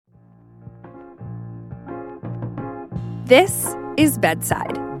This is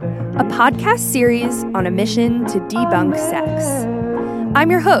Bedside, a podcast series on a mission to debunk sex.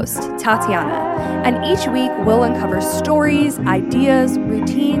 I'm your host, Tatiana, and each week we'll uncover stories, ideas,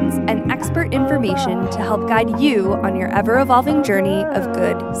 routines, and expert information to help guide you on your ever-evolving journey of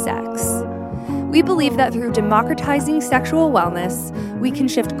good sex. We believe that through democratizing sexual wellness, we can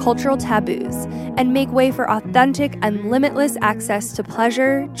shift cultural taboos and make way for authentic and limitless access to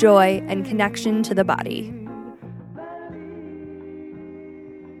pleasure, joy, and connection to the body.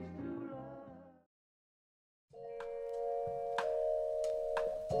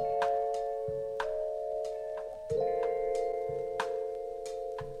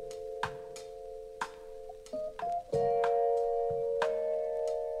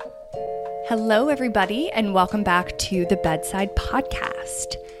 Hello, everybody, and welcome back to the Bedside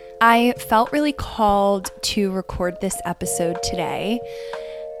Podcast. I felt really called to record this episode today,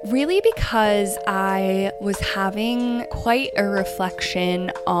 really because I was having quite a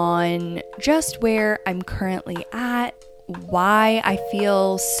reflection on just where I'm currently at, why I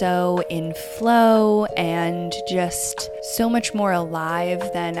feel so in flow and just so much more alive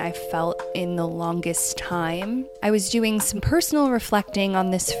than I felt in the longest time. I was doing some personal reflecting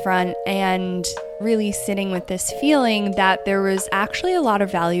on this front and really sitting with this feeling that there was actually a lot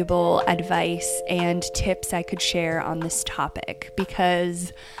of valuable advice and tips I could share on this topic,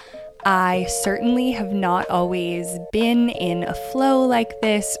 because I certainly have not always been in a flow like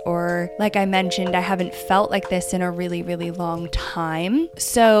this, or like I mentioned, I haven't felt like this in a really, really long time.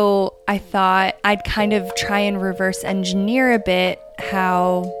 So I thought I'd kind of try and reverse engineer a bit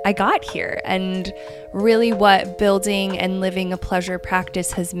how I got here and really what building and living a pleasure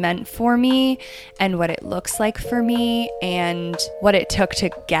practice has meant for me and what it looks like for me and what it took to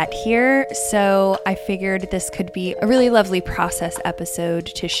get here. So I figured this could be a really lovely process episode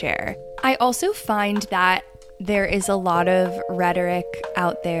to share. I also find that there is a lot of rhetoric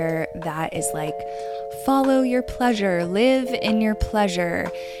out there that is like, follow your pleasure, live in your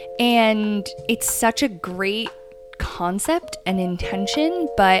pleasure. And it's such a great concept and intention,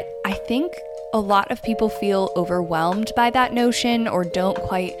 but I think a lot of people feel overwhelmed by that notion or don't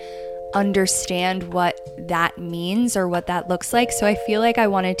quite understand what that means or what that looks like. So I feel like I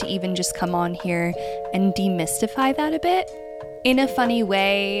wanted to even just come on here and demystify that a bit. In a funny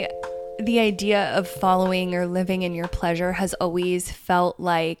way, the idea of following or living in your pleasure has always felt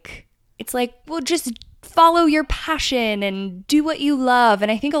like, it's like, well, just follow your passion and do what you love.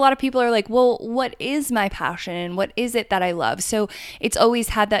 And I think a lot of people are like, well, what is my passion? What is it that I love? So it's always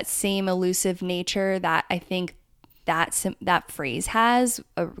had that same elusive nature that I think that phrase has,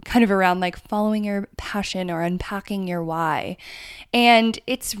 kind of around like following your passion or unpacking your why. And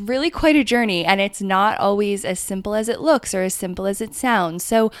it's really quite a journey, and it's not always as simple as it looks or as simple as it sounds.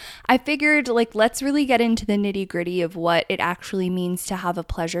 So I figured, like, let's really get into the nitty-gritty of what it actually means to have a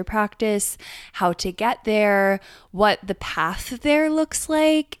pleasure practice, how to get there, what the path there looks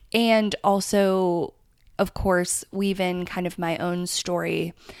like, and also, of course, weave in kind of my own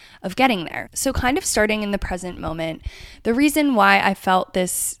story of getting there. So kind of starting in the present moment, the reason why I felt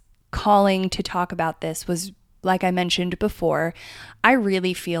this calling to talk about this was, like I mentioned before, I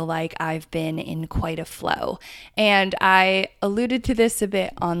really feel like I've been in quite a flow. And I alluded to this a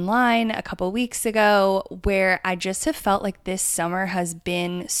bit online a couple weeks ago, where I just have felt like this summer has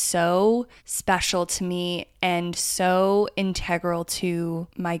been so special to me and so integral to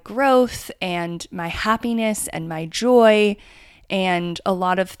my growth and my happiness and my joy, and a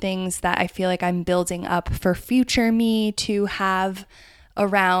lot of things that I feel like I'm building up for future me to have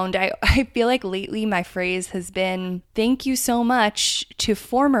around. I feel like lately my phrase has been, thank you so much to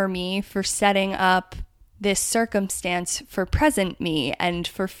former me for setting up this circumstance for present me and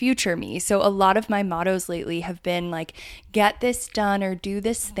for future me. So a lot of my mottos lately have been like, get this done or do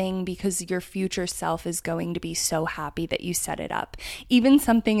this thing because your future self is going to be so happy that you set it up. Even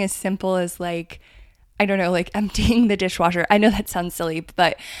something as simple as like, I don't know, like emptying the dishwasher. I know that sounds silly,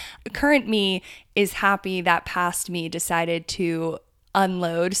 but current me is happy that past me decided to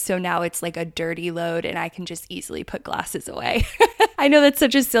unload. So now it's like a dirty load and I can just easily put glasses away. I know that's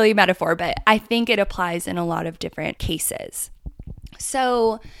such a silly metaphor, but I think it applies in a lot of different cases.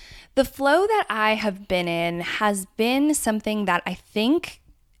 So the flow that I have been in has been something that I think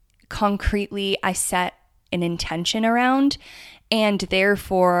concretely I set an intention around, and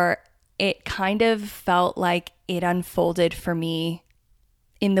therefore it kind of felt like it unfolded for me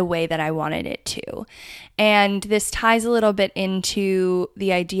in the way that I wanted it to. And this ties a little bit into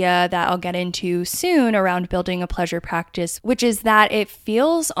the idea that I'll get into soon around building a pleasure practice, which is that it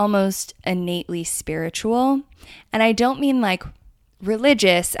feels almost innately spiritual. And I don't mean like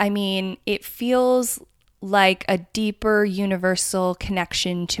religious. I mean, it feels like a deeper universal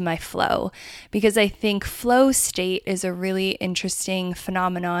connection to my flow, because I think flow state is a really interesting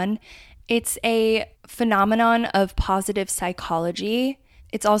phenomenon. It's a phenomenon of positive psychology.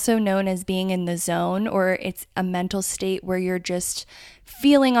 It's also known as being in the zone, or it's a mental state where you're just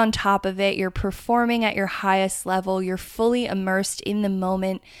feeling on top of it. You're performing at your highest level. You're fully immersed in the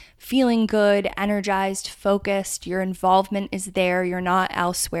moment, feeling good, energized, focused. Your involvement is there. You're not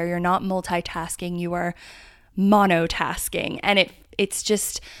elsewhere. You're not multitasking. You are monotasking. And it's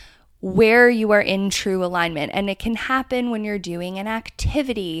just where you are in true alignment. And it can happen when you're doing an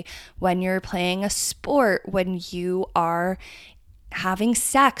activity, when you're playing a sport, when you are having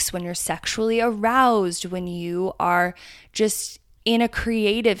sex, when you're sexually aroused, when you are just in a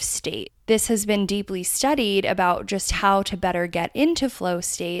creative state. This has been deeply studied about just how to better get into flow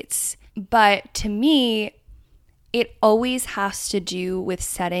states. But to me, it always has to do with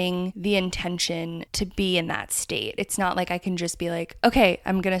setting the intention to be in that state. It's not like I can just be like, okay,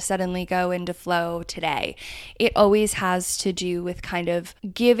 I'm going to suddenly go into flow today. It always has to do with kind of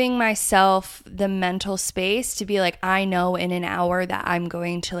giving myself the mental space to be like, I know in an hour that I'm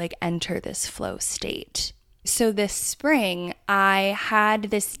going to like enter this flow state. So this spring, I had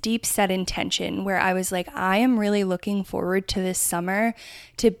this deep set intention where I was like, I am really looking forward to this summer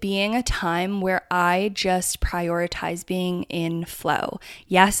to being a time where I just prioritize being in flow.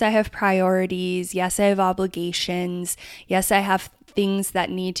 Yes, I have priorities. Yes, I have obligations. Yes, I have things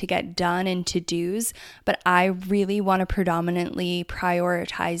that need to get done and to-dos, but I really want to predominantly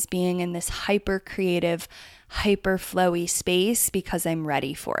prioritize being in this hyper creative, hyper flowy space because I'm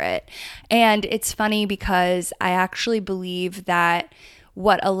ready for it. And it's funny because I actually believe that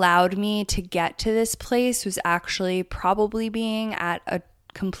what allowed me to get to this place was actually probably being at a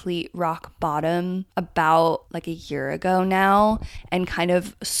complete rock bottom about like a year ago now, and kind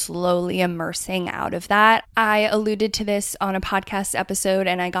of slowly immersing out of that. I alluded to this on a podcast episode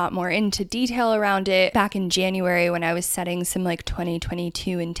and I got more into detail around it back in January when I was setting some like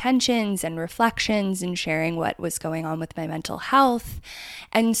 2022 intentions and reflections and sharing what was going on with my mental health.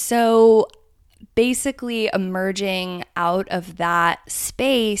 And so basically emerging out of that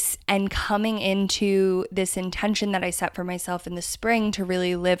space and coming into this intention that I set for myself in the spring to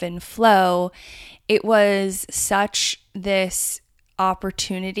really live in flow, it was such this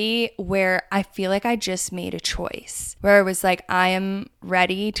opportunity where I feel like I just made a choice, where I was like, I am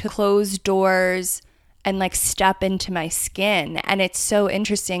ready to close doors and like step into my skin. And it's so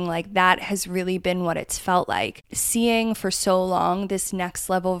interesting, like that has really been what it's felt like. Seeing for so long this next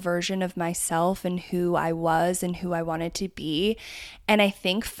level version of myself and who I was and who I wanted to be. And I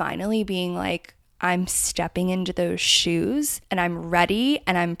think finally being like, I'm stepping into those shoes and I'm ready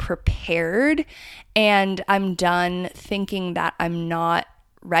and I'm prepared and I'm done thinking that I'm not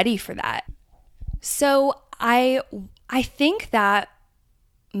ready for that. So I think that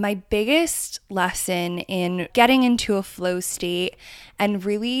my biggest lesson in getting into a flow state and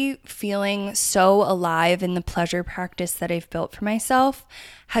really feeling so alive in the pleasure practice that I've built for myself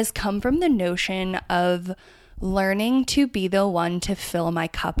has come from the notion of learning to be the one to fill my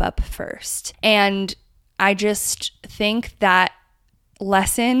cup up first. And I just think that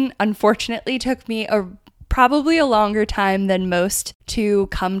lesson, unfortunately, took me probably a longer time than most to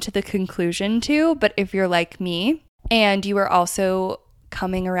come to the conclusion to. But if you're like me and you are also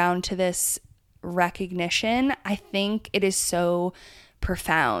coming around to this recognition, I think it is so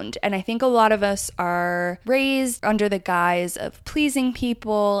profound. And I think a lot of us are raised under the guise of pleasing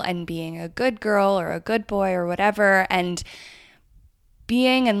people and being a good girl or a good boy or whatever, and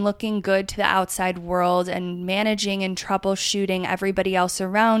being and looking good to the outside world and managing and troubleshooting everybody else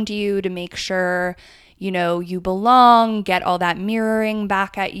around you to make sure you belong, get all that mirroring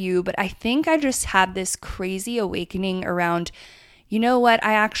back at you. But I think I just had this crazy awakening around, you know what?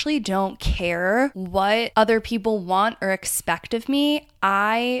 I actually don't care what other people want or expect of me.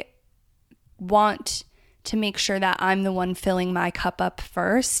 I want to make sure that I'm the one filling my cup up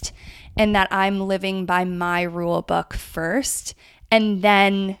first and that I'm living by my rule book first. And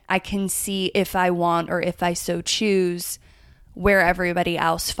then I can see if I want or if I so choose where everybody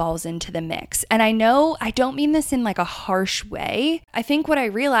else falls into the mix. And I know I don't mean this in like a harsh way. I think what I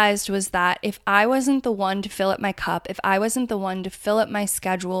realized was that if I wasn't the one to fill up my cup, if I wasn't the one to fill up my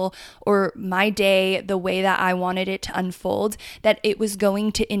schedule or my day the way that I wanted it to unfold, that it was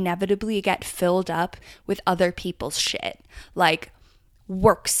going to inevitably get filled up with other people's shit, like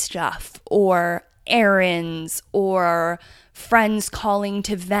work stuff or errands or friends calling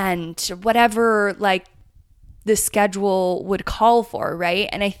to vent, whatever like the schedule would call for, right?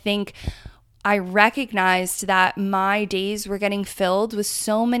 And I think I recognized that my days were getting filled with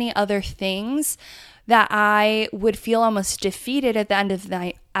so many other things that I would feel almost defeated at the end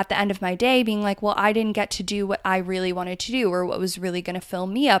of my day, being like, well, I didn't get to do what I really wanted to do, or what was really going to fill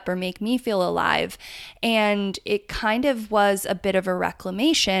me up or make me feel alive. And it kind of was a bit of a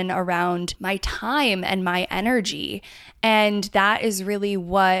reclamation around my time and my energy. And that is really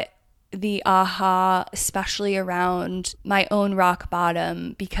what the aha, especially around my own rock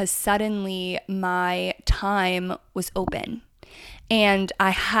bottom, because suddenly my time was open. And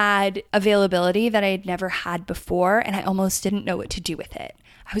I had availability that I had never had before, and I almost didn't know what to do with it.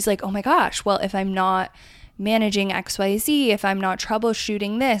 I was like, oh my gosh, well, if I'm not managing XYZ, if I'm not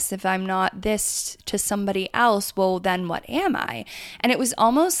troubleshooting this, if I'm not this to somebody else, well, then what am I? And it was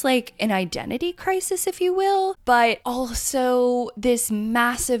almost like an identity crisis, if you will, but also this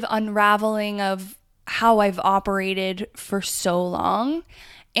massive unraveling of how I've operated for so long.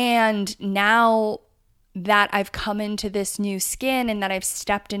 And now that I've come into this new skin and that I've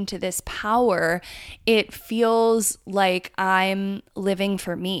stepped into this power, it feels like I'm living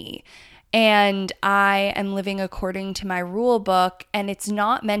for me. And I am living according to my rule book, and it's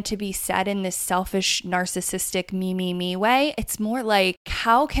not meant to be said in this selfish, narcissistic me way. It's more like,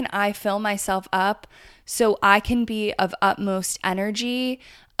 how can I fill myself up so I can be of utmost energy,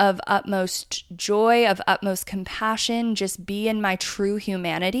 of utmost joy, of utmost compassion, just be in my true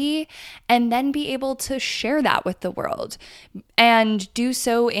humanity, and then be able to share that with the world, and do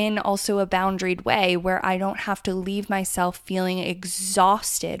so in also a boundaried way where I don't have to leave myself feeling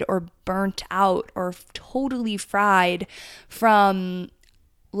exhausted or burnt out or totally fried from,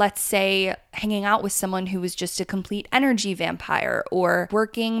 let's say, hanging out with someone who was just a complete energy vampire, or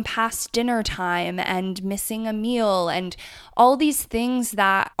working past dinner time and missing a meal, and all these things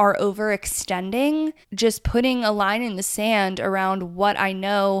that are overextending. Just putting a line in the sand around what I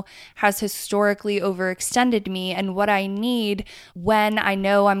know has historically overextended me and what I need when I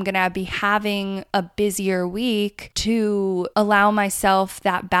know I'm going to be having a busier week, to allow myself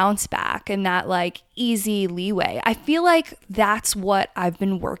that bounce back and that like easy leeway. I feel like that's what I've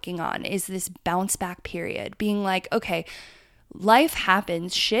been working on, is this bounce back period, being like, okay, life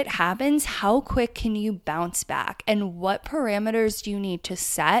happens, shit happens. How quick can you bounce back? And what parameters do you need to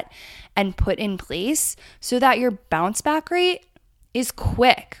set and put in place so that your bounce back rate is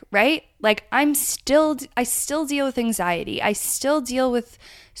quick, right? Like I still deal with anxiety. I still deal with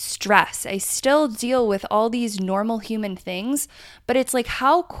stress. I still deal with all these normal human things, but it's like,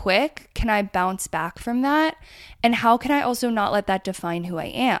 how quick can I bounce back from that? And how can I also not let that define who I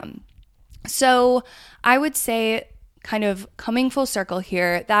am? So I would say, kind of coming full circle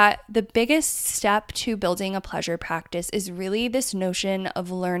here, that the biggest step to building a pleasure practice is really this notion of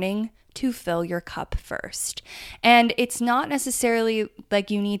learning to fill your cup first. And it's not necessarily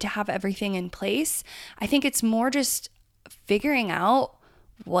like you need to have everything in place. I think it's more just figuring out,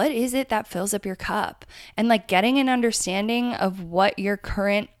 what is it that fills up your cup, and like getting an understanding of what your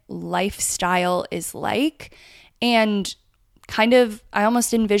current lifestyle is like. And kind of, I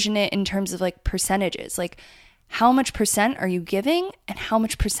almost envision it in terms of like percentages, like how much percent are you giving and how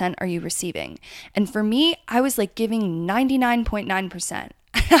much percent are you receiving? And for me, I was like giving 99.9%.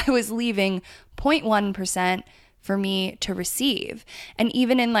 I was leaving 0.1% for me to receive. And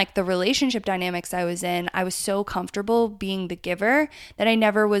even in like the relationship dynamics I was in, I was so comfortable being the giver that I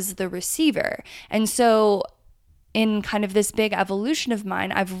never was the receiver. And so in kind of this big evolution of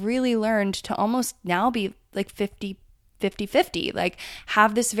mine, I've really learned to almost now be like 50-50, like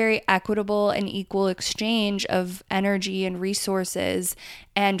have this very equitable and equal exchange of energy and resources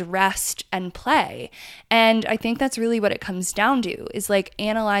and rest and play. And I think that's really what it comes down to, is like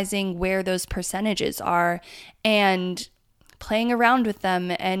analyzing where those percentages are and playing around with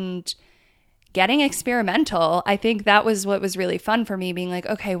them and getting experimental. I think that was what was really fun for me, being like,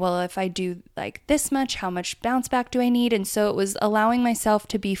 okay, well, if I do like this much, how much bounce back do I need? And so it was allowing myself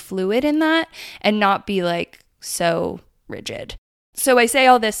to be fluid in that and not be like so rigid. So I say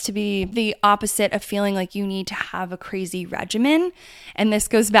all this to be the opposite of feeling like you need to have a crazy regimen. And this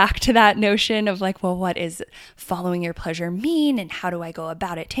goes back to that notion of like, well, what is following your pleasure mean? And how do I go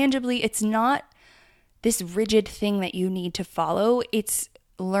about it tangibly? It's not this rigid thing that you need to follow. It's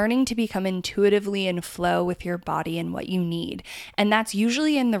learning to become intuitively in flow with your body and what you need. And that's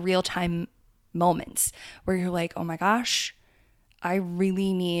usually in the real-time moments where you're like, oh my gosh, I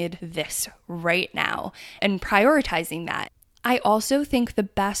really need this right now, and prioritizing that. I also think the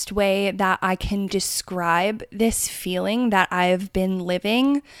best way that I can describe this feeling that I've been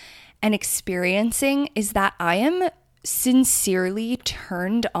living and experiencing is that I am sincerely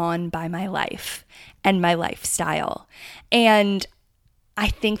turned on by my life and my lifestyle. And I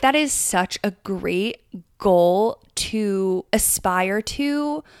think that is such a great goal to aspire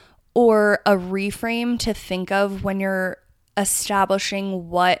to, or a reframe to think of when you're establishing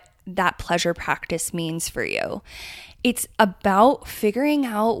what that pleasure practice means for you. It's about figuring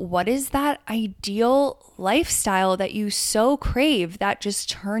out what is that ideal lifestyle that you so crave that just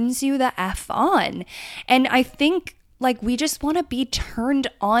turns you the F on. And I think we just want to be turned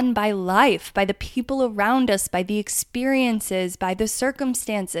on by life, by the people around us, by the experiences, by the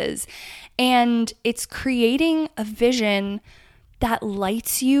circumstances. And it's creating a vision that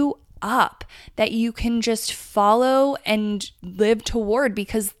lights you up, that you can just follow and live toward.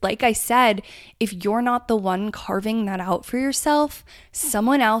 Because like I said, if you're not the one carving that out for yourself,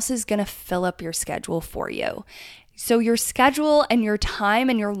 someone else is going to fill up your schedule for you. So your schedule and your time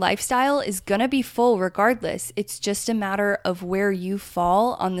and your lifestyle is going to be full regardless. It's just a matter of where you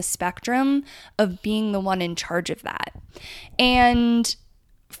fall on the spectrum of being the one in charge of that. And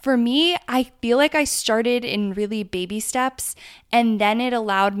for me, I feel like I started in really baby steps, and then it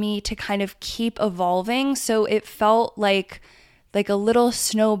allowed me to kind of keep evolving. So it felt like a little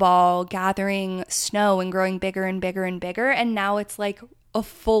snowball gathering snow and growing bigger and bigger and bigger. And now it's like a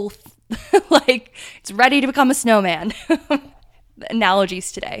full it's ready to become a snowman.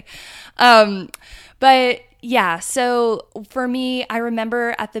 Analogies today. But yeah, so for me, I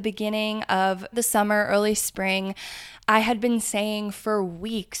remember at the beginning of the summer, early spring, I had been saying for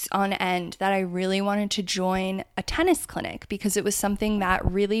weeks on end that I really wanted to join a tennis clinic because it was something that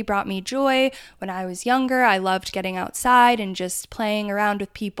really brought me joy when I was younger. I loved getting outside and just playing around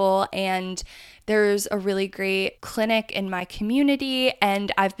with people, and there's a really great clinic in my community,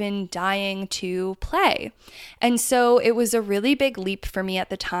 and I've been dying to play. And so it was a really big leap for me at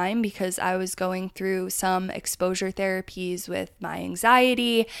the time because I was going through some exposure therapies with my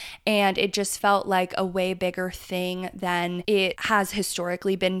anxiety, and it just felt like a way bigger thing than it has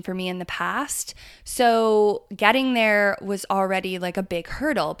historically been for me in the past. So getting there was already like a big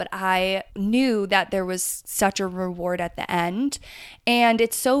hurdle, but I knew that there was such a reward at the end. And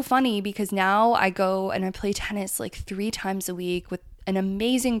it's so funny because now I go and I play tennis like 3 times a week with an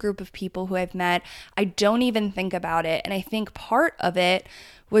amazing group of people who I've met. I don't even think about it. And I think part of it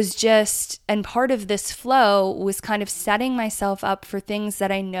was and part of this flow was kind of setting myself up for things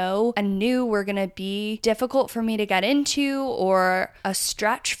that I know and knew were going to be difficult for me to get into or a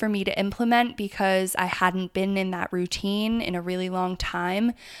stretch for me to implement because I hadn't been in that routine in a really long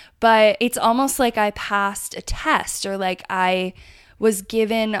time. But it's almost like I passed a test, or like I was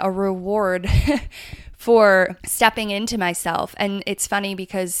given a reward for stepping into myself. And it's funny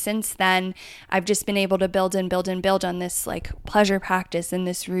because since then, I've just been able to build on this like pleasure practice and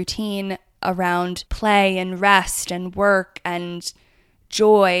this routine around play and rest and work and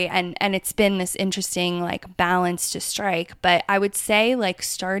joy. And it's been this interesting like balance to strike. But I would say like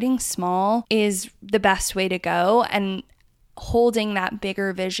starting small is the best way to go, and holding that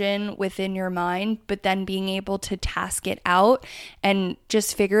bigger vision within your mind, but then being able to task it out and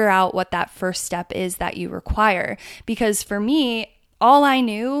just figure out what that first step is that you require. Because for me, all I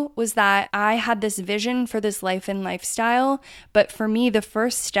knew was that I had this vision for this life and lifestyle. But for me, the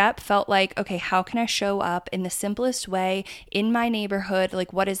first step felt like, okay, how can I show up in the simplest way in my neighborhood?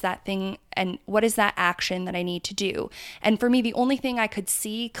 Like, what is that thing and what is that action that I need to do? And for me, the only thing I could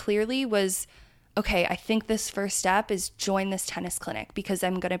see clearly was, okay, I think this first step is join this tennis clinic because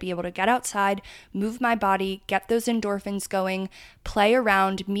I'm going to be able to get outside, move my body, get those endorphins going, play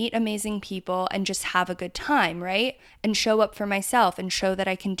around, meet amazing people, and just have a good time, right? And show up for myself and show that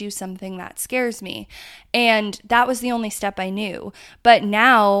I can do something that scares me. And that was the only step I knew. But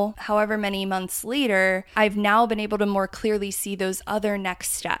now, however many months later, I've now been able to more clearly see those other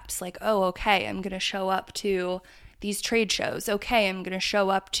next steps. Like, oh, okay, I'm going to show up to these trade shows. Okay, I'm going to show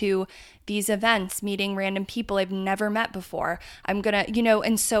up to these events, meeting random people I've never met before. I'm going to,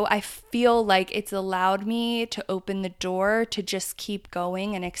 and so I feel like it's allowed me to open the door to just keep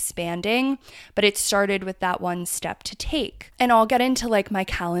going and expanding. But it started with that one step to take. And I'll get into like my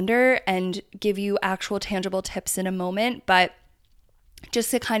calendar and give you actual tangible tips in a moment. But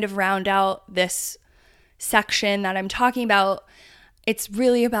just to kind of round out this section that I'm talking about, it's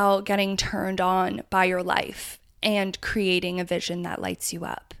really about getting turned on by your life and creating a vision that lights you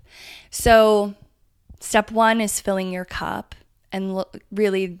up. So step 1 is filling your cup, and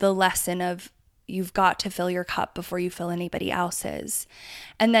really the lesson of you've got to fill your cup before you fill anybody else's.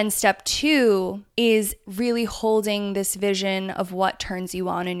 And then step 2 is really holding this vision of what turns you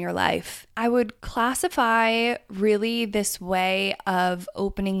on in your life. I would classify really this way of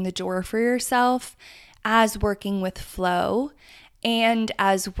opening the door for yourself as working with flow. and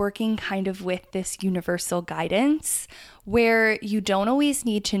as working kind of with this universal guidance where you don't always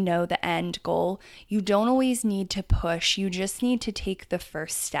need to know the end goal. You don't always need to push. You just need to take the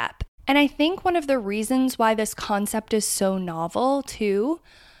first step. And I think one of the reasons why this concept is so novel too,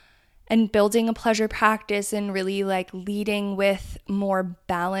 and building a pleasure practice and really like leading with more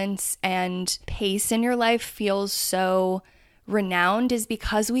balance and pace in your life feels so renowned, is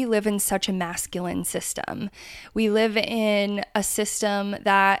because we live in such a masculine system. We live in a system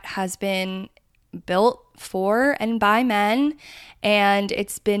that has been built for and by men, and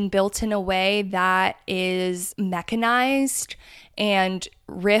it's been built in a way that is mechanized and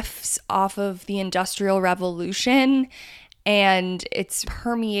riffs off of the Industrial Revolution, and it's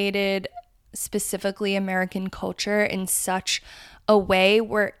permeated specifically American culture in such a way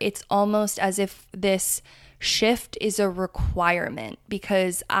where it's almost as if this shift is a requirement,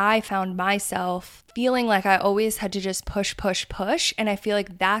 because I found myself feeling like I always had to just push. And I feel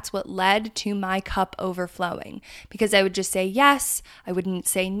like that's what led to my cup overflowing, because I would just say yes. I wouldn't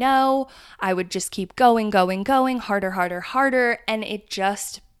say no. I would just keep going, harder. And it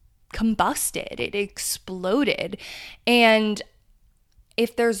just combusted. It exploded. And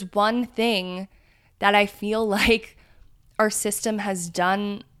if there's one thing that I feel like our system has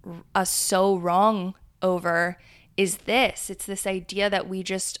done us so wrong over, is this. It's this idea that we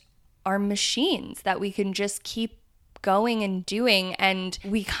just are machines, that we can just keep going and doing, and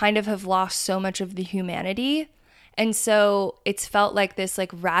we kind of have lost so much of the humanity. And so it's felt like this like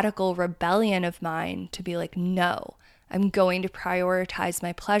radical rebellion of mine to be like, no, I'm going to prioritize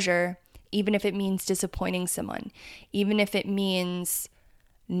my pleasure, even if it means disappointing someone, even if it means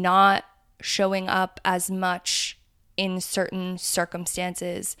not showing up as much in certain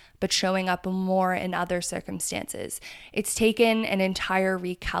circumstances, but showing up more in other circumstances. It's taken an entire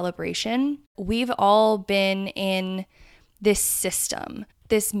recalibration. We've all been in this system,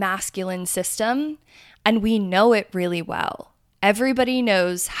 this masculine system, and we know it really well. Everybody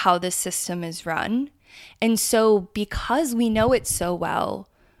knows how this system is run. And so because we know it so well,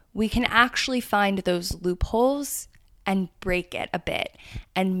 we can actually find those loopholes and break it a bit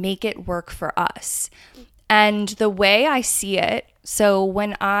and make it work for us. And the way I see it, so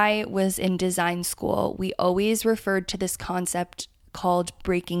when I was in design school, we always referred to this concept called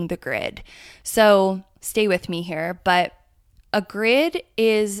breaking the grid. So stay with me here, but a grid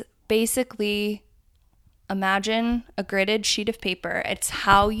is basically, imagine a gridded sheet of paper. It's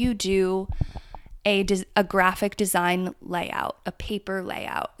how you do a graphic design layout, a paper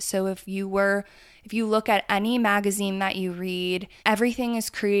layout. So if you look at any magazine that you read, everything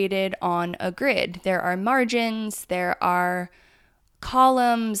is created on a grid. There are margins, there are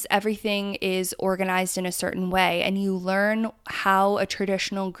columns, everything is organized in a certain way, and you learn how a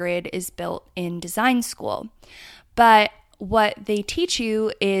traditional grid is built in design school. But what they teach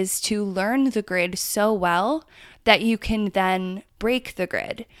you is to learn the grid so well that you can then break the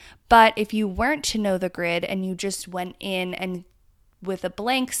grid. But if you weren't to know the grid and you just went in and with a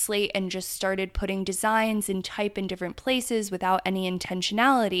blank slate and just started putting designs and type in different places without any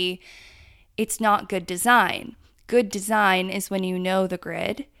intentionality, it's not good design. Good design is when you know the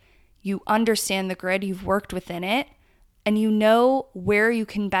grid, you understand the grid, you've worked within it, and you know where you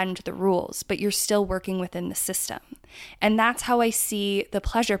can bend the rules, but you're still working within the system. And that's how I see the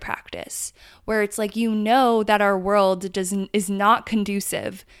pleasure practice, where it's like, you know that our world is not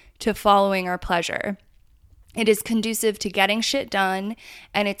conducive to following our pleasure. It is conducive to getting shit done,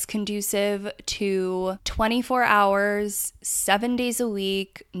 and it's conducive to 24 hours, 7 days a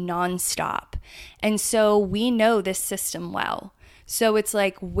week, nonstop. And so we know this system well. So it's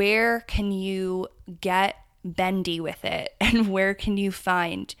like, where can you get bendy with it, and where can you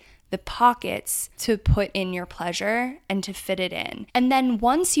find the pockets to put in your pleasure and to fit it in? And then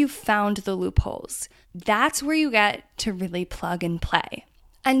once you've found the loopholes, that's where you get to really plug and play.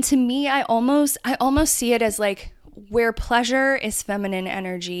 And to me, I almost see it as like, where pleasure is feminine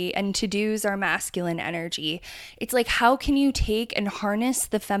energy and to-dos are masculine energy. It's like, how can you take and harness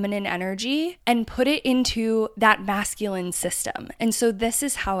the feminine energy and put it into that masculine system? And so this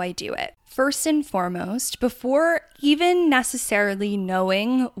is how I do it. First and foremost, before even necessarily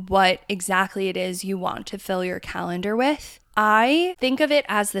knowing what exactly it is you want to fill your calendar with, I think of it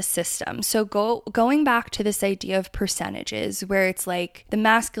as the system. So going back to this idea of percentages, where it's like the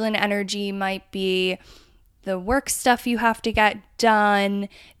masculine energy might be the work stuff you have to get done,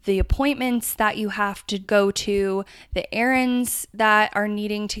 the appointments that you have to go to, the errands that are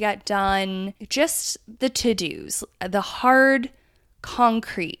needing to get done, just the to-dos, the hard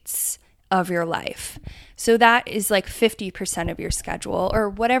concretes of your life. So that is like 50% of your schedule, or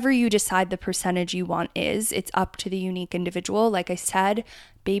whatever you decide the percentage you want is. It's up to the unique individual. Like I said,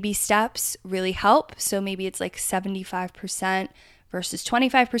 baby steps really help. So maybe it's like 75% versus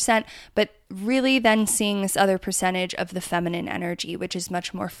 25%, but really then seeing this other percentage of the feminine energy, which is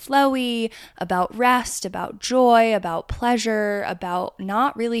much more flowy, about rest, about joy, about pleasure, about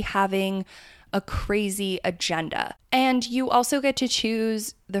not really having a crazy agenda. And you also get to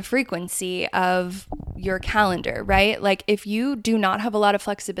choose the frequency of your calendar, right? Like if you do not have a lot of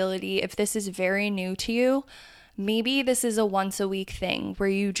flexibility, if this is very new to you, maybe this is a once a week thing where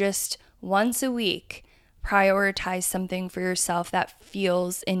you just once a week prioritize something for yourself that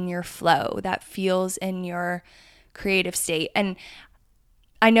feels in your flow, that feels in your creative state. And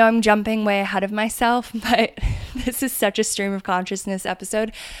I know I'm jumping way ahead of myself, but this is such a stream of consciousness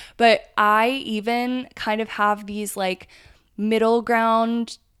episode. But I even kind of have these like middle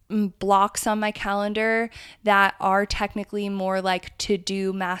ground blocks on my calendar that are technically more like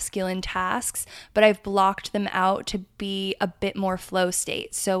to-do masculine tasks, but I've blocked them out to be a bit more flow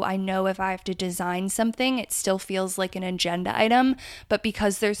state. So I know if I have to design something, it still feels like an agenda item, but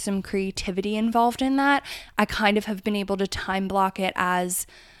because there's some creativity involved in that, I kind of have been able to time block it as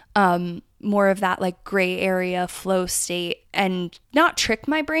more of that like gray area flow state and not trick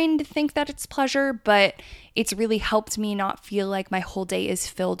my brain to think that it's pleasure, but it's really helped me not feel like my whole day is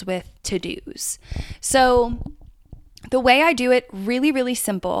filled with to-dos. So the way I do it, really, really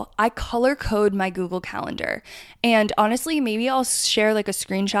simple. I color code my Google Calendar. And honestly, maybe I'll share like a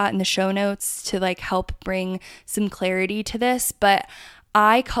screenshot in the show notes to like help bring some clarity to this, but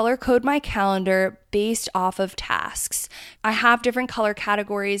I color code my calendar based off of tasks. I have different color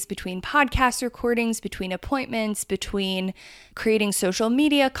categories between podcast recordings, between appointments, between creating social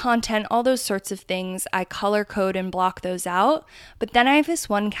media content, all those sorts of things. I color code and block those out. But then I have this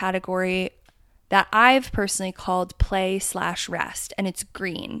one category that I've personally called play/rest, and it's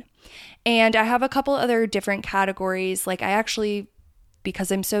green. And I have a couple other different categories. Like I actually,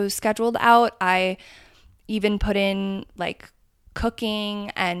 because I'm so scheduled out, I even put in like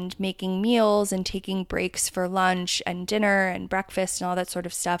cooking and making meals and taking breaks for lunch and dinner and breakfast and all that sort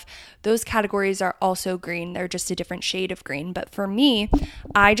of stuff. Those categories are also green. They're just a different shade of green. But for me,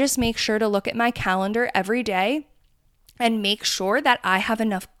 I just make sure to look at my calendar every day and make sure that I have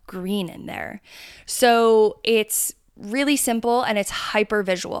enough green in there. So it's really simple and it's hyper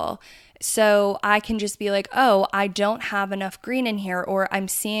visual. So I can just be like, oh, I don't have enough green in here, or I'm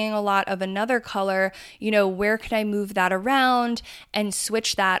seeing a lot of another color, where can I move that around and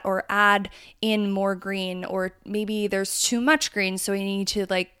switch that or add in more green? Or maybe there's too much green, so I need to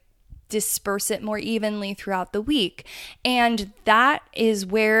like disperse it more evenly throughout the week. And that is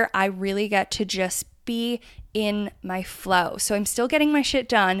where I really get to just be in my flow. So I'm still getting my shit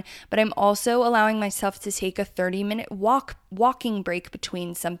done, but I'm also allowing myself to take a 30-minute walking break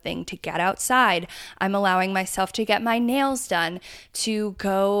between something, to get outside. I'm allowing myself to get my nails done, to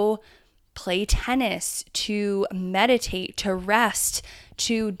go play tennis, to meditate, to rest,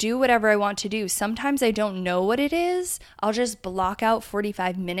 to do whatever I want to do. Sometimes I don't know what it is. I'll just block out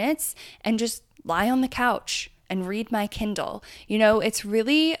 45 minutes and just lie on the couch and read my Kindle. It's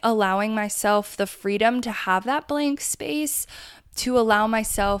really allowing myself the freedom to have that blank space, to allow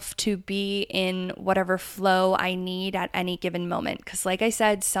myself to be in whatever flow I need at any given moment. Because like I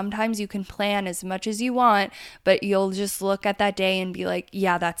said, sometimes you can plan as much as you want, but you'll just look at that day and be like,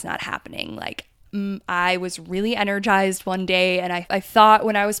 yeah, that's not happening. Like, I was really energized one day, and I thought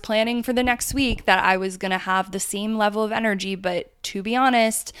when I was planning for the next week that I was going to have the same level of energy, but to be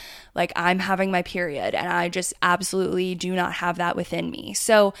honest, like I'm having my period and I just absolutely do not have that within me.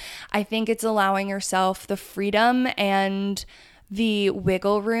 So I think it's allowing yourself the freedom and the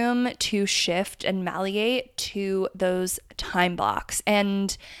wiggle room to shift and malleate to those time blocks.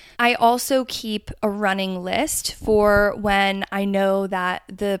 And I also keep a running list for when I know that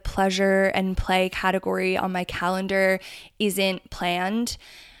the pleasure and play category on my calendar isn't planned.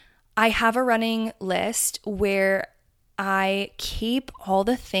 I have a running list where I keep all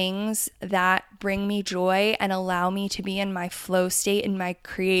the things that bring me joy and allow me to be in my flow state, in my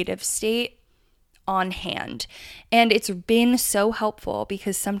creative state, on hand. And it's been so helpful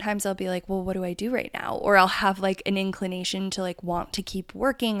because sometimes I'll be like, well, what do I do right now? Or I'll have like an inclination to like want to keep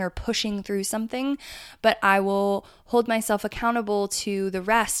working or pushing through something, but I will hold myself accountable to the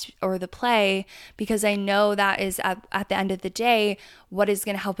rest or the play because I know that is at the end of the day what is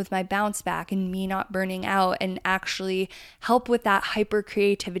going to help with my bounce back and me not burning out and actually help with that hyper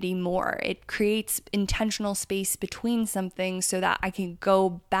creativity more. It creates intentional space between something so that I can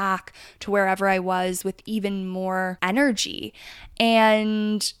go back to wherever I was was with even more energy.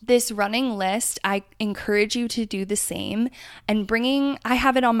 And this running list, I encourage you to do the same. And I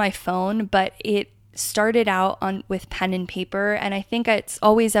have it on my phone, but it started out with pen and paper, and I think it's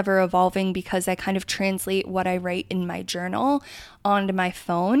always ever evolving because I kind of translate what I write in my journal onto my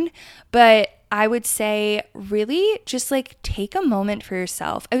phone. But I would say really just like take a moment for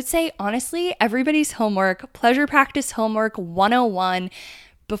yourself. I would say honestly, everybody's homework, pleasure practice homework 101,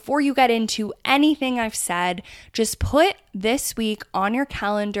 before you get into anything I've said, just put this week on your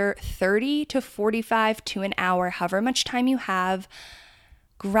calendar, 30 to 45 to an hour, however much time you have.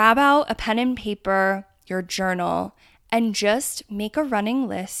 Grab out a pen and paper, your journal, and just make a running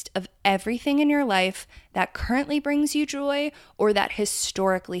list of everything in your life that currently brings you joy or that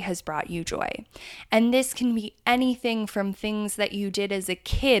historically has brought you joy. And this can be anything from things that you did as a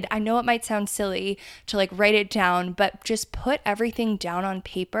kid. I know it might sound silly to like write it down, but just put everything down on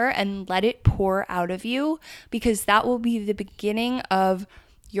paper and let it pour out of you, because that will be the beginning of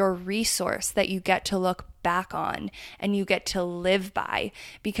your resource that you get to look back on and you get to live by.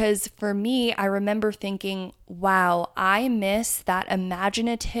 Because for me, I remember thinking, wow, I miss that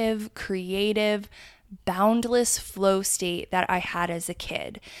imaginative, creative, boundless flow state that I had as a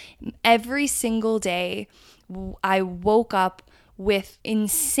kid. Every single day, I woke up with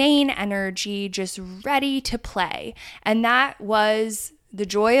insane energy, just ready to play. And that was the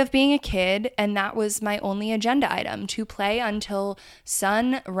joy of being a kid, and that was my only agenda item, to play until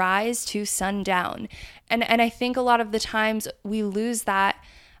sunrise to sundown. And I think a lot of the times we lose that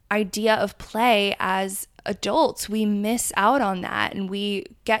idea of play as adults. We miss out on that, and we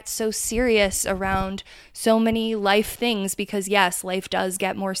get so serious around so many life things because yes, life does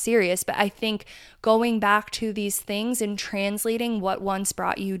get more serious, but I think going back to these things and translating what once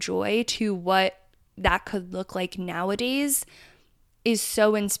brought you joy to what that could look like nowadays is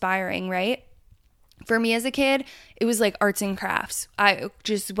so inspiring, right? For me as a kid, it was like arts and crafts. I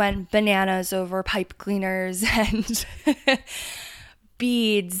just went bananas over pipe cleaners and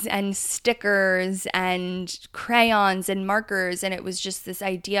beads and stickers and crayons and markers. And it was just this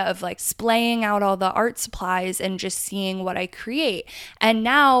idea of like splaying out all the art supplies and just seeing what I create. And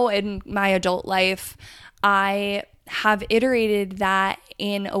now in my adult life, I have iterated that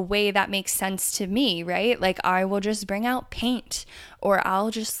in a way that makes sense to me, right? Like I will just bring out paint, or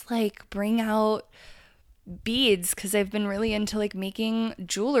I'll just like bring out beads because I've been really into like making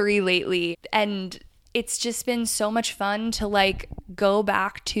jewelry lately. And it's just been so much fun to like go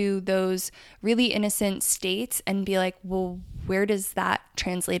back to those really innocent states and be like, well, where does that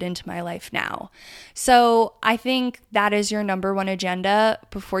translate into my life now? So I think that is your number one agenda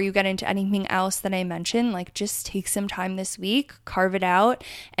before you get into anything else that I mentioned. Like just take some time this week, carve it out,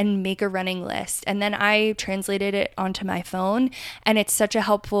 and make a running list. And then I translated it onto my phone, and it's such a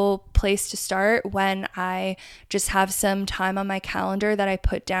helpful place to start when I just have some time on my calendar that I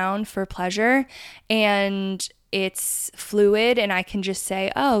put down for pleasure, and it's fluid, and I can just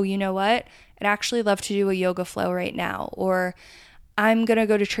say, oh, you know what? I'd actually love to do a yoga flow right now, or I'm going to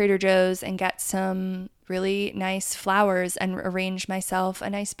go to Trader Joe's and get some really nice flowers and arrange myself a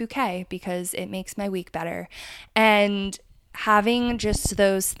nice bouquet because it makes my week better. And having just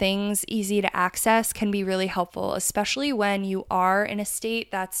those things easy to access can be really helpful, especially when you are in a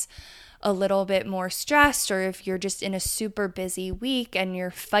state that's a little bit more stressed, or if you're just in a super busy week and you're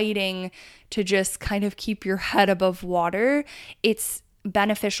fighting to just kind of keep your head above water. It's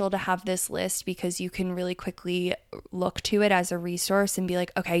beneficial to have this list because you can really quickly look to it as a resource and be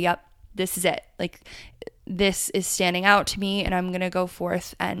like, okay, yep, this is it. Like this is standing out to me, and I'm going to go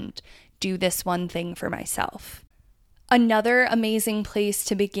forth and do this one thing for myself. Another amazing place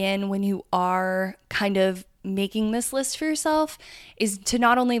to begin when you are kind of making this list for yourself is to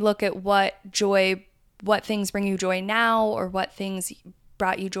not only look at what things bring you joy now, or what things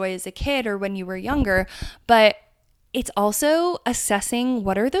brought you joy as a kid or when you were younger, but it's also assessing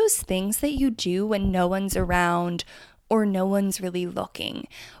what are those things that you do when no one's around or no one's really looking,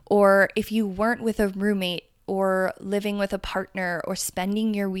 or if you weren't with a roommate or living with a partner or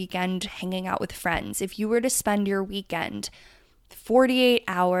spending your weekend hanging out with friends. If you were to spend your weekend 48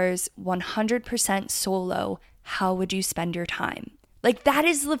 hours, 100% solo, how would you spend your time? Like that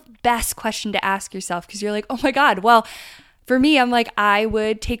is the best question to ask yourself, because you're like, oh my God, well, for me, I'm like, I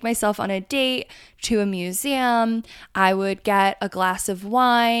would take myself on a date to a museum, I would get a glass of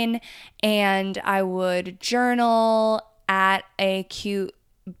wine, and I would journal at a cute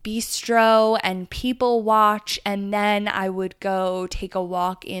bistro and people watch, and then I would go take a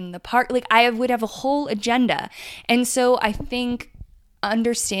walk in the park. Like I would have a whole agenda. And so I think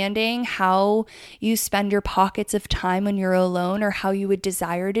understanding how you spend your pockets of time when you're alone or how you would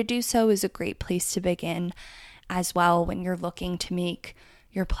desire to do so is a great place to begin as well when you're looking to make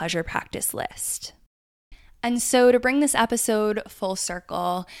your pleasure practice list. And so to bring this episode full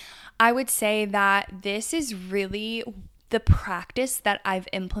circle, I would say that this is really the practice that I've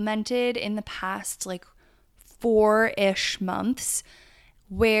implemented in the past 4-ish months,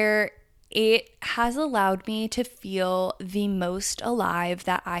 where it has allowed me to feel the most alive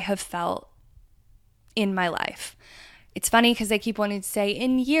that I have felt in my life. It's funny because I keep wanting to say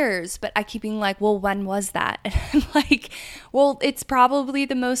in years, but I keep being like, well, when was that? And I'm like, well, it's probably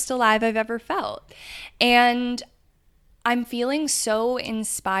the most alive I've ever felt. And I'm feeling so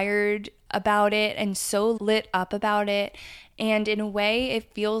inspired about it and so lit up about it. And in a way,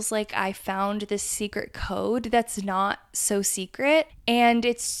 it feels like I found this secret code that's not so secret. And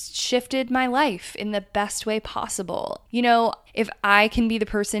it's shifted my life in the best way possible. You know, if I can be the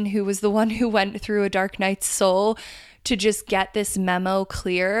person who was the one who went through a dark night's soul to just get this memo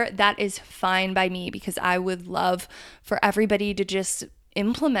clear, that is fine by me, because I would love for everybody to just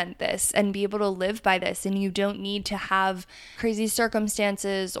implement this and be able to live by this. And you don't need to have crazy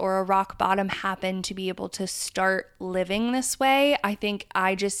circumstances or a rock bottom happen to be able to start living this way. I think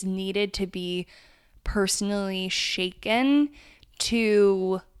I just needed to be personally shaken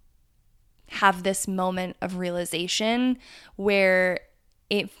to have this moment of realization where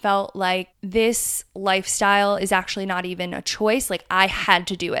it felt like this lifestyle is actually not even a choice. Like, I had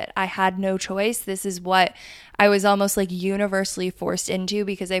to do it. I had no choice. This is what I was almost like universally forced into,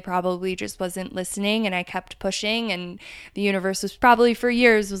 because I probably just wasn't listening and I kept pushing, and the universe was probably for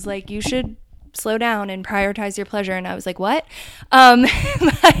years was like, you should slow down and prioritize your pleasure. And I was like, what?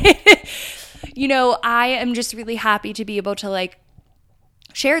 You know, I am just really happy to be able to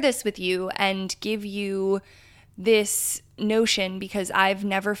share this with you and give you this notion, because I've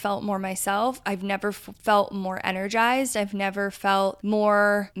never felt more myself. I've never felt more energized. I've never felt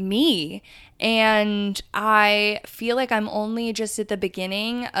more me. And I feel like I'm only just at the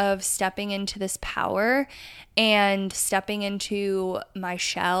beginning of stepping into this power and stepping into my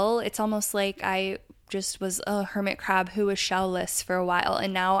shell. It's almost like I just was a hermit crab who was shellless for a while,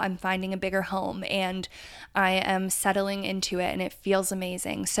 and now I'm finding a bigger home and I am settling into it, and it feels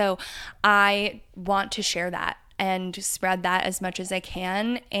amazing. So I want to share that and spread that as much as I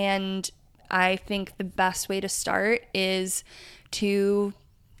can. And I think the best way to start is to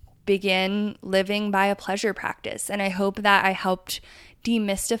begin living by a pleasure practice. And I hope that I helped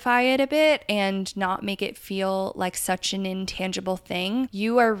demystify it a bit and not make it feel like such an intangible thing.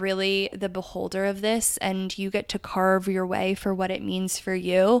 You are really the beholder of this, and you get to carve your way for what it means for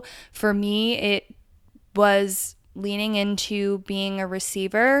you. For me, it was leaning into being a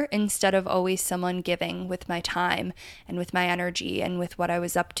receiver instead of always someone giving with my time and with my energy and with what I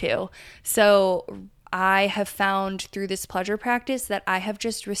was up to. So I have found through this pleasure practice that I have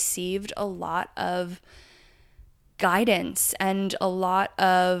just received a lot of guidance and a lot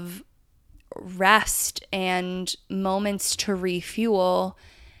of rest and moments to refuel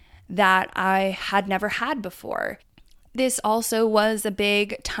that I had never had before. This also was a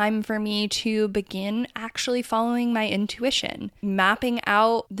big time for me to begin actually following my intuition, mapping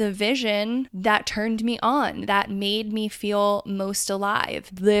out the vision that turned me on, that made me feel most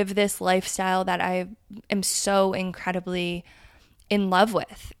alive, live this lifestyle that I am so incredibly in love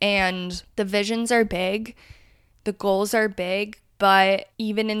with. And the visions are big, the goals are big, but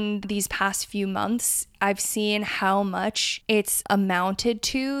even in these past few months, I've seen how much it's amounted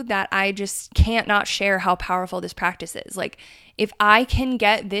to that I just can't not share how powerful this practice is. Like, if I can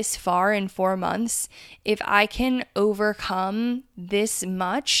get this far in 4 months, if I can overcome this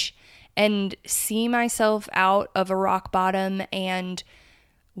much and see myself out of a rock bottom and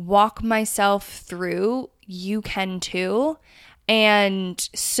walk myself through, you can too. And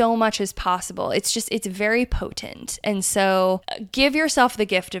so much is possible. It's very potent. And so give yourself the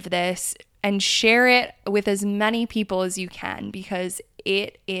gift of this and share it with as many people as you can, because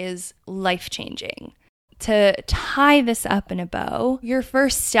it is life-changing. To tie this up in a bow, your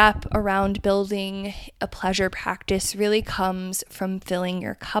first step around building a pleasure practice really comes from filling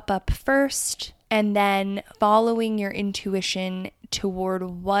your cup up first, and then following your intuition toward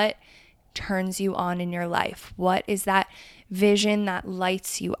what turns you on in your life. What is that vision that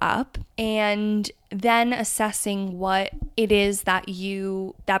lights you up? And then assessing what it is that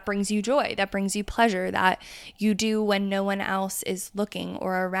brings you joy, that brings you pleasure, that you do when no one else is looking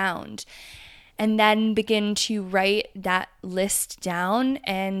or around. And then begin to write that list down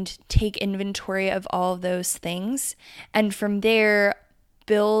and take inventory of all of those things. And from there,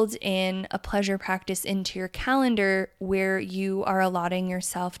 build in a pleasure practice into your calendar where you are allotting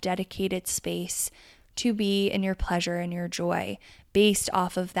yourself dedicated space to be in your pleasure and your joy based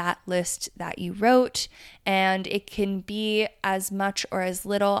off of that list that you wrote. And it can be as much or as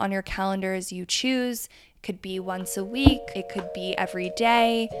little on your calendar as you choose. It could be once a week, it could be every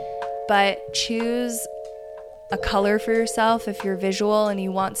day, but choose a color for yourself if you're visual and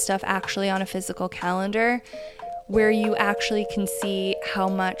you want stuff actually on a physical calendar where you actually can see how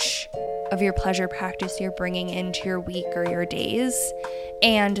much of your pleasure practice you're bringing into your week or your days.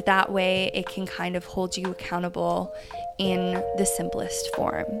 And that way it can kind of hold you accountable in the simplest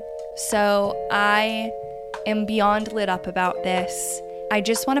form. So I am beyond lit up about this. I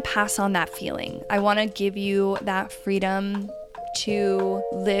just want to pass on that feeling. I want to give you that freedom to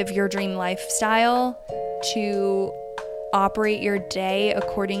live your dream lifestyle, to operate your day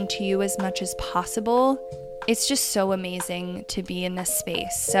according to you as much as possible. It's just so amazing to be in this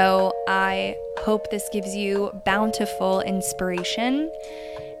space. So I hope this gives you bountiful inspiration,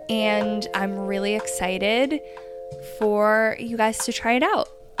 and I'm really excited for you guys to try it out.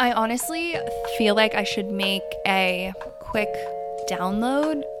 I honestly feel like I should make a quick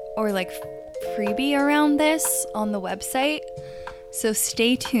download or like freebie around this on the website. So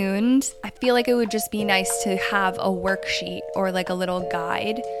stay tuned. I feel like it would just be nice to have a worksheet or like a little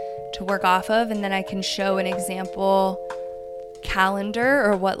guide to work off of, and then I can show an example calendar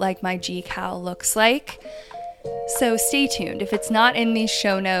or what like my G-Cal looks like. So stay tuned. If it's not in these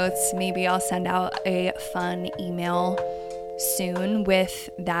show notes, maybe I'll send out a fun email soon with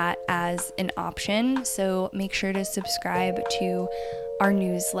that as an option. So make sure to subscribe to our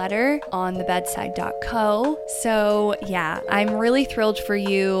newsletter on thebedside.co. So yeah, I'm really thrilled for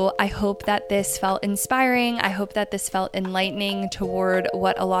you. I hope that this felt inspiring. I hope that this felt enlightening toward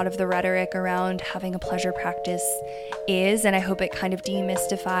what a lot of the rhetoric around having a pleasure practice is. And I hope it kind of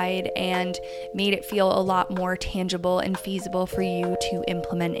demystified and made it feel a lot more tangible and feasible for you to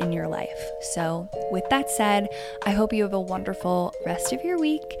implement in your life. So with that said, I hope you have a wonderful rest of your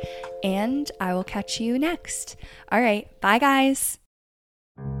week, and I will catch you next. All right, bye guys.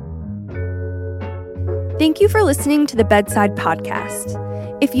 Thank you for listening to the Bedside Podcast.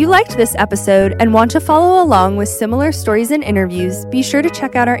 If you liked this episode and want to follow along with similar stories and interviews, be sure to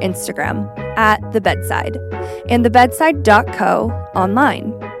check out our Instagram @thebedside and thebedside.co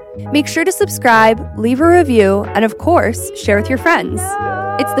online. Make sure to subscribe, leave a review, and of course, share with your friends.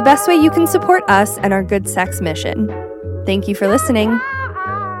 It's the best way you can support us and our good sex mission. Thank you for listening.